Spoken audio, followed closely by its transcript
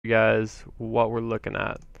you guys what we're looking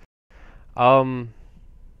at. Um,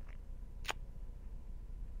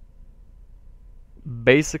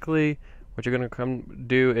 Basically, what you're gonna come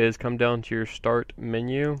do is come down to your start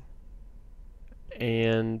menu,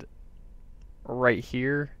 and right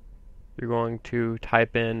here, you're going to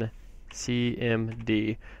type in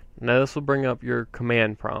CMD. Now this will bring up your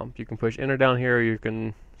command prompt. You can push enter down here, or you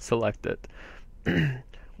can select it.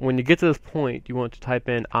 When you get to this point, you want to type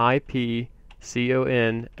in IPCONFIG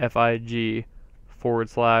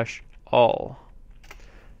 /all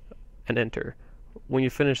and enter. When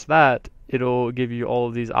you finish that, it'll give you all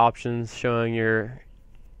of these options showing your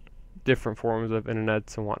different forms of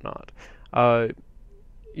internets and whatnot.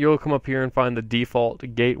 You'll come up here and find the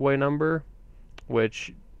default gateway number,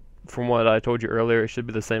 which, from what I told you earlier, it should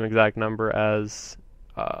be the same exact number as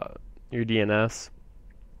your DNS.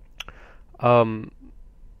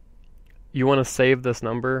 You want to save this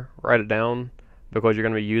number, write it down, because you're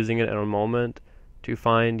going to be using it in a moment to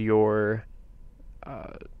find your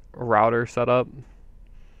router setup.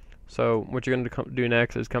 So what you're going to do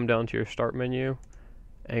next is come down to your start menu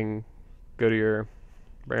and go to your,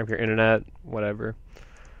 bring up your internet, whatever.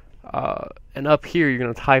 And up here, you're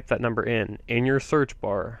going to type that number in your search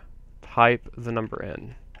bar. Type the number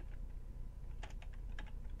in.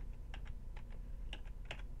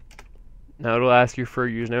 Now it'll ask you for a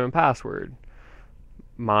username and password.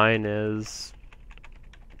 Mine is,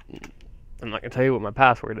 I'm not going to tell you what my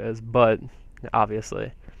password is, but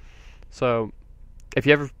obviously. So if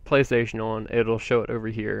you have a PlayStation on, it'll show it over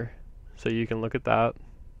here. So you can look at that.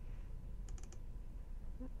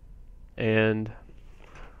 And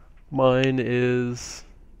mine is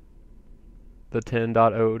the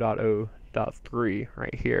 10.0.0.3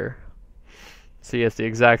 right here. See, it's the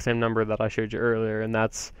exact same number that I showed you earlier, and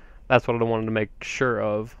that's what I wanted to make sure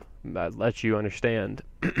of, that lets you understand.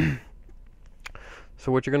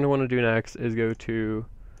 So what you're going to want to do next is go to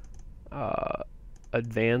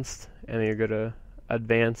Advanced, and then you go to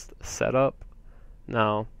Advanced Setup.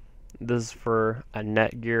 Now, this is for a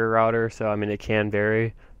Netgear router, so I mean it can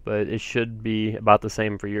vary, but it should be about the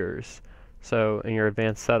same for yours. So in your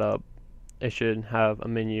Advanced Setup, it should have a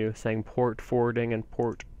menu saying port forwarding and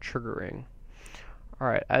port triggering.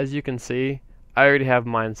 Alright, as you can see, I already have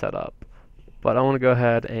mine set up, but I want to go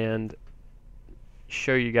ahead and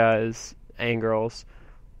show you guys and girls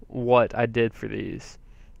what I did for these.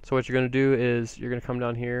 So what you're going to do is you're going to come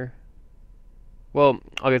down here. Well,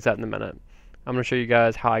 I'll get to that in a minute. I'm going to show you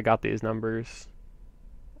guys how I got these numbers.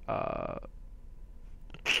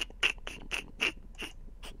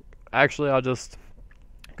 Actually, I'll just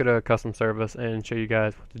go to custom service and show you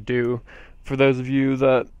guys what to do for those of you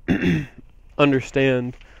that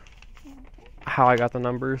understand how I got the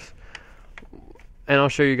numbers. And I'll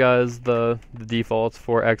show you guys the defaults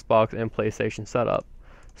for Xbox and PlayStation setup.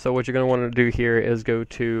 So what you're going to want to do here is go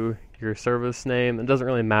to your service name. It doesn't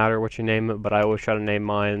really matter what you name it, but I always try to name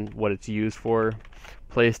mine what it's used for.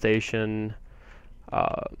 PlayStation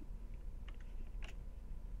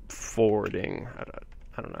forwarding.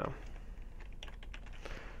 I don't know.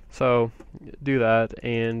 So do that,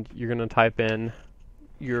 and you're going to type in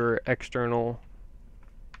your external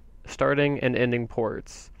starting and ending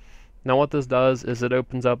ports. Now what this does is it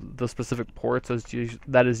opens up the specific ports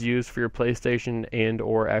that is used for your PlayStation and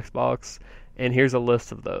or Xbox, and here's a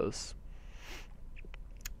list of those.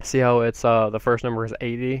 See how it's the first number is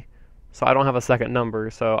 80? So I don't have a second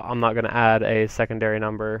number, so I'm not going to add a secondary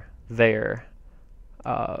number there.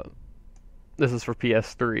 This is for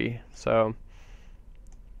PS3, so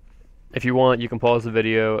if you want, you can pause the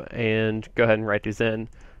video and go ahead and write these in.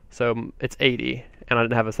 So it's 80, and I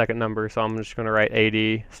didn't have a second number, so I'm just going to write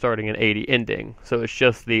 80 starting and 80 ending. So it's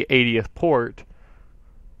just the 80th port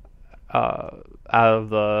out of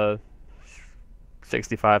the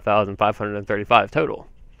 65,535 total.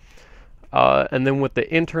 And then with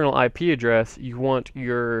the internal IP address, you want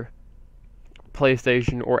your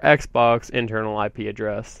PlayStation or Xbox internal IP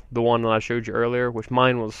address, the one that I showed you earlier, which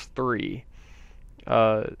mine was 3.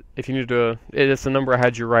 If you need to, it's the number I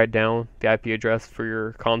had you write down, the IP address for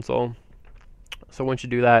your console. So once you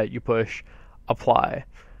do that, you push apply,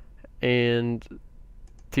 and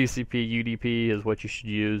TCP UDP is what you should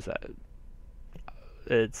use.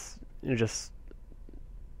 It's just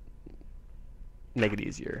make it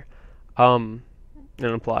easier. And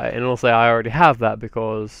apply, and it'll say I already have that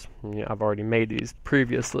because I've already made these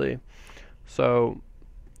previously. So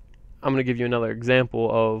I'm going to give you another example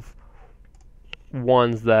of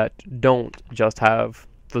ones that don't just have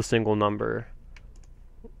the single number,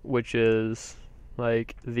 which is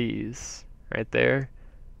like these right there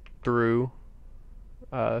through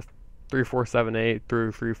 3478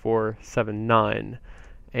 through 3479,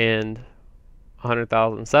 and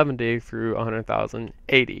 100,070 through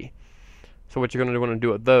 100,080. So what you're going to want to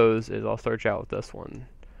do with those is, I'll start you out with this one.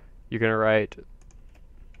 You're going to write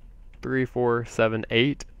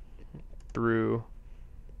 3478 through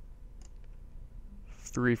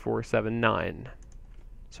 3479.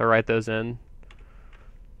 So write those in,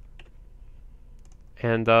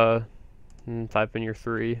 and type in your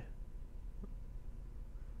 3.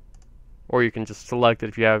 Or you can just select it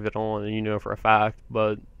if you have it on and you know for a fact,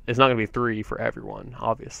 but it's not going to be 3 for everyone,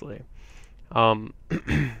 obviously. And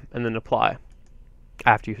then apply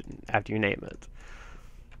after you name it.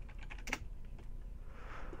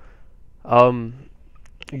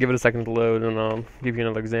 Give it a second to load, and I'll give you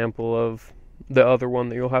another example of the other one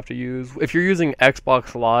that you'll have to use. If you're using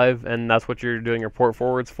Xbox Live and that's what you're doing your port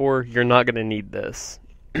forwards for, you're not going to need this.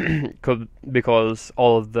 Because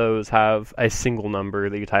all of those have a single number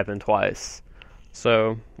that you type in twice.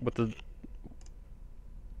 So with the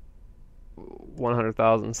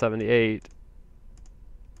 100,078,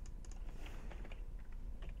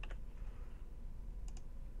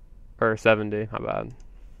 or 70, my bad,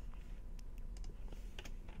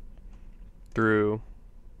 through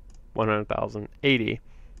 100,080,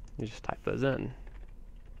 you just type those in,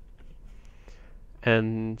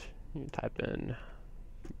 and you type in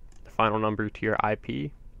the final number to your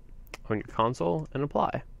IP on your console and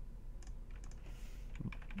apply.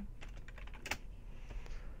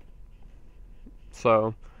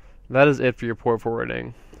 So that is it for your port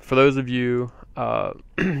forwarding. For those of you, you're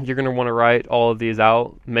going to want to write all of these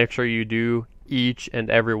out. Make sure you do each and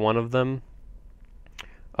every one of them.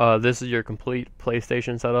 This is your complete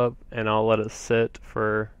PlayStation setup, and I'll let it sit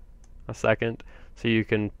for a second so you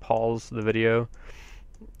can pause the video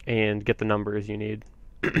and get the numbers you need.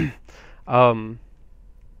 So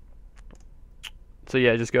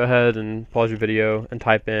yeah, just go ahead and pause your video and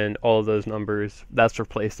type in all of those numbers. That's for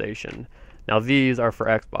PlayStation. Now these are for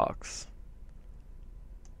Xbox.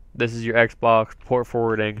 This is your Xbox port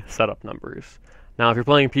forwarding setup numbers. Now if you're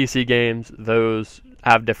playing PC games, those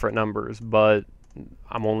have different numbers, but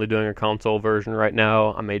I'm only doing a console version right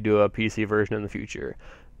now. I may do a PC version in the future.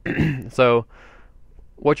 So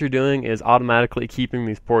what you're doing is automatically keeping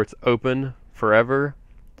these ports open forever.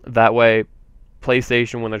 That way,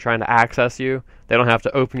 PlayStation, when they're trying to access you, they don't have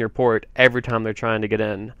to open your port every time they're trying to get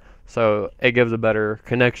in. So it gives a better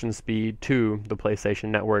connection speed to the PlayStation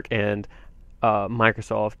network and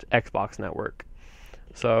Microsoft Xbox network.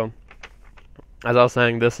 So as I was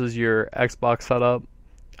saying, this is your Xbox setup.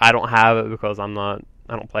 I don't have it because I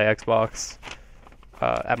don't play Xbox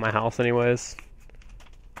at my house anyways.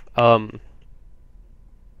 So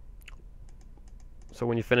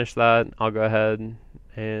when you finish that, I'll go ahead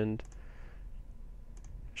and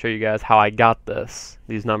show you guys how I got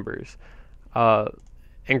these numbers.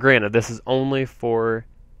 And granted, this is only for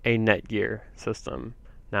a Netgear system.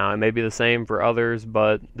 Now, it may be the same for others,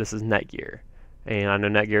 but this is Netgear. And I know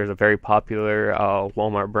Netgear is a very popular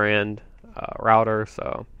Walmart brand router,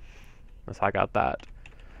 so that's how I got that.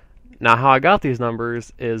 Now, how I got these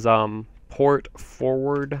numbers is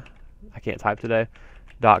portforward, I can't type today,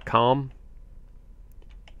 .com.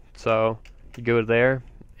 So you go there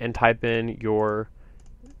and type in your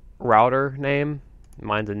router name.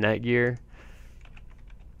 Mine's a Netgear.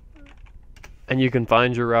 And you can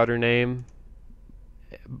find your router name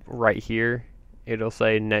right here. It'll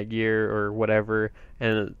say Netgear or whatever,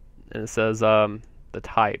 and it says the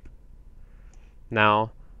type.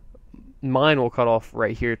 Now, mine will cut off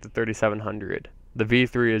right here at the 3700. The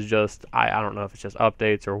V3 is just, I don't know if it's just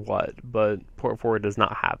updates or what, but port forward does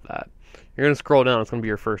not have that. You're going to scroll down, it's going to be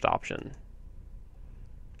your first option.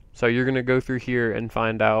 So you're going to go through here and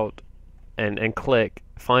find out, and click,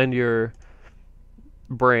 find your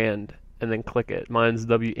brand, and then click it. Mine's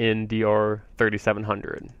WNDR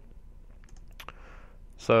 3700.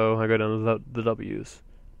 So I go down to the W's.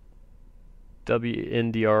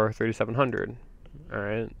 WNDR 3700.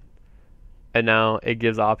 Alright. And now it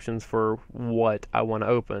gives options for what I want to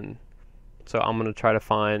open. So I'm going to try to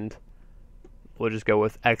find, we'll just go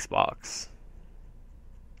with Xbox.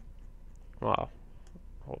 Wow.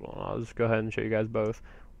 Hold on, I'll just go ahead and show you guys both.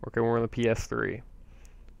 Okay, we're on the PS3.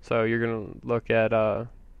 So you're going to look at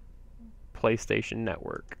PlayStation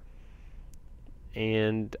Network.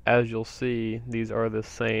 And as you'll see, these are the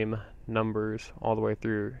same numbers all the way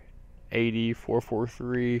through. 80,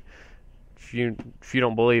 443. If you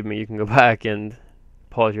don't believe me, you can go back and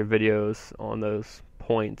pause your videos on those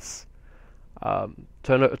points.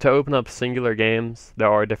 To open up singular games,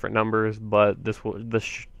 there are different numbers, but this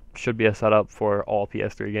should be a setup for all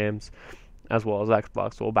PS3 games, as well as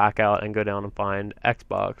Xbox. We'll back out and go down and find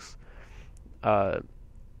Xbox.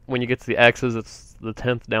 when you get to the X's, it's the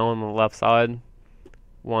 10th down on the left side.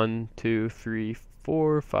 1, 2, 3,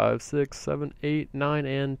 4, 5, 6, 7, 8, 9,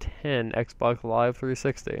 and 10 Xbox Live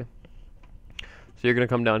 360. So you're going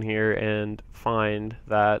to come down here and find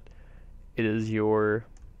that it is your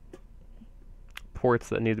ports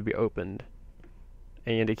that need to be opened,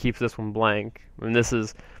 and it keeps this one blank. And this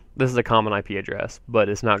is a common IP address, but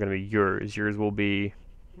it's not going to be yours. Yours will be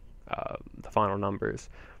the final numbers.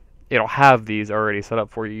 It'll have these already set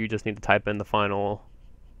up for you. You just need to type in the final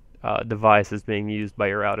device is being used by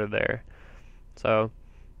your router there. So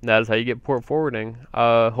that is how you get port forwarding.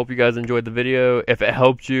 Hope you guys enjoyed the video. If it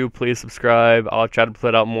helped you, please subscribe. I'll try to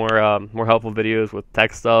put out more helpful videos with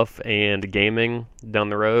tech stuff and gaming down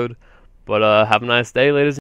the road. But have a nice day, ladies.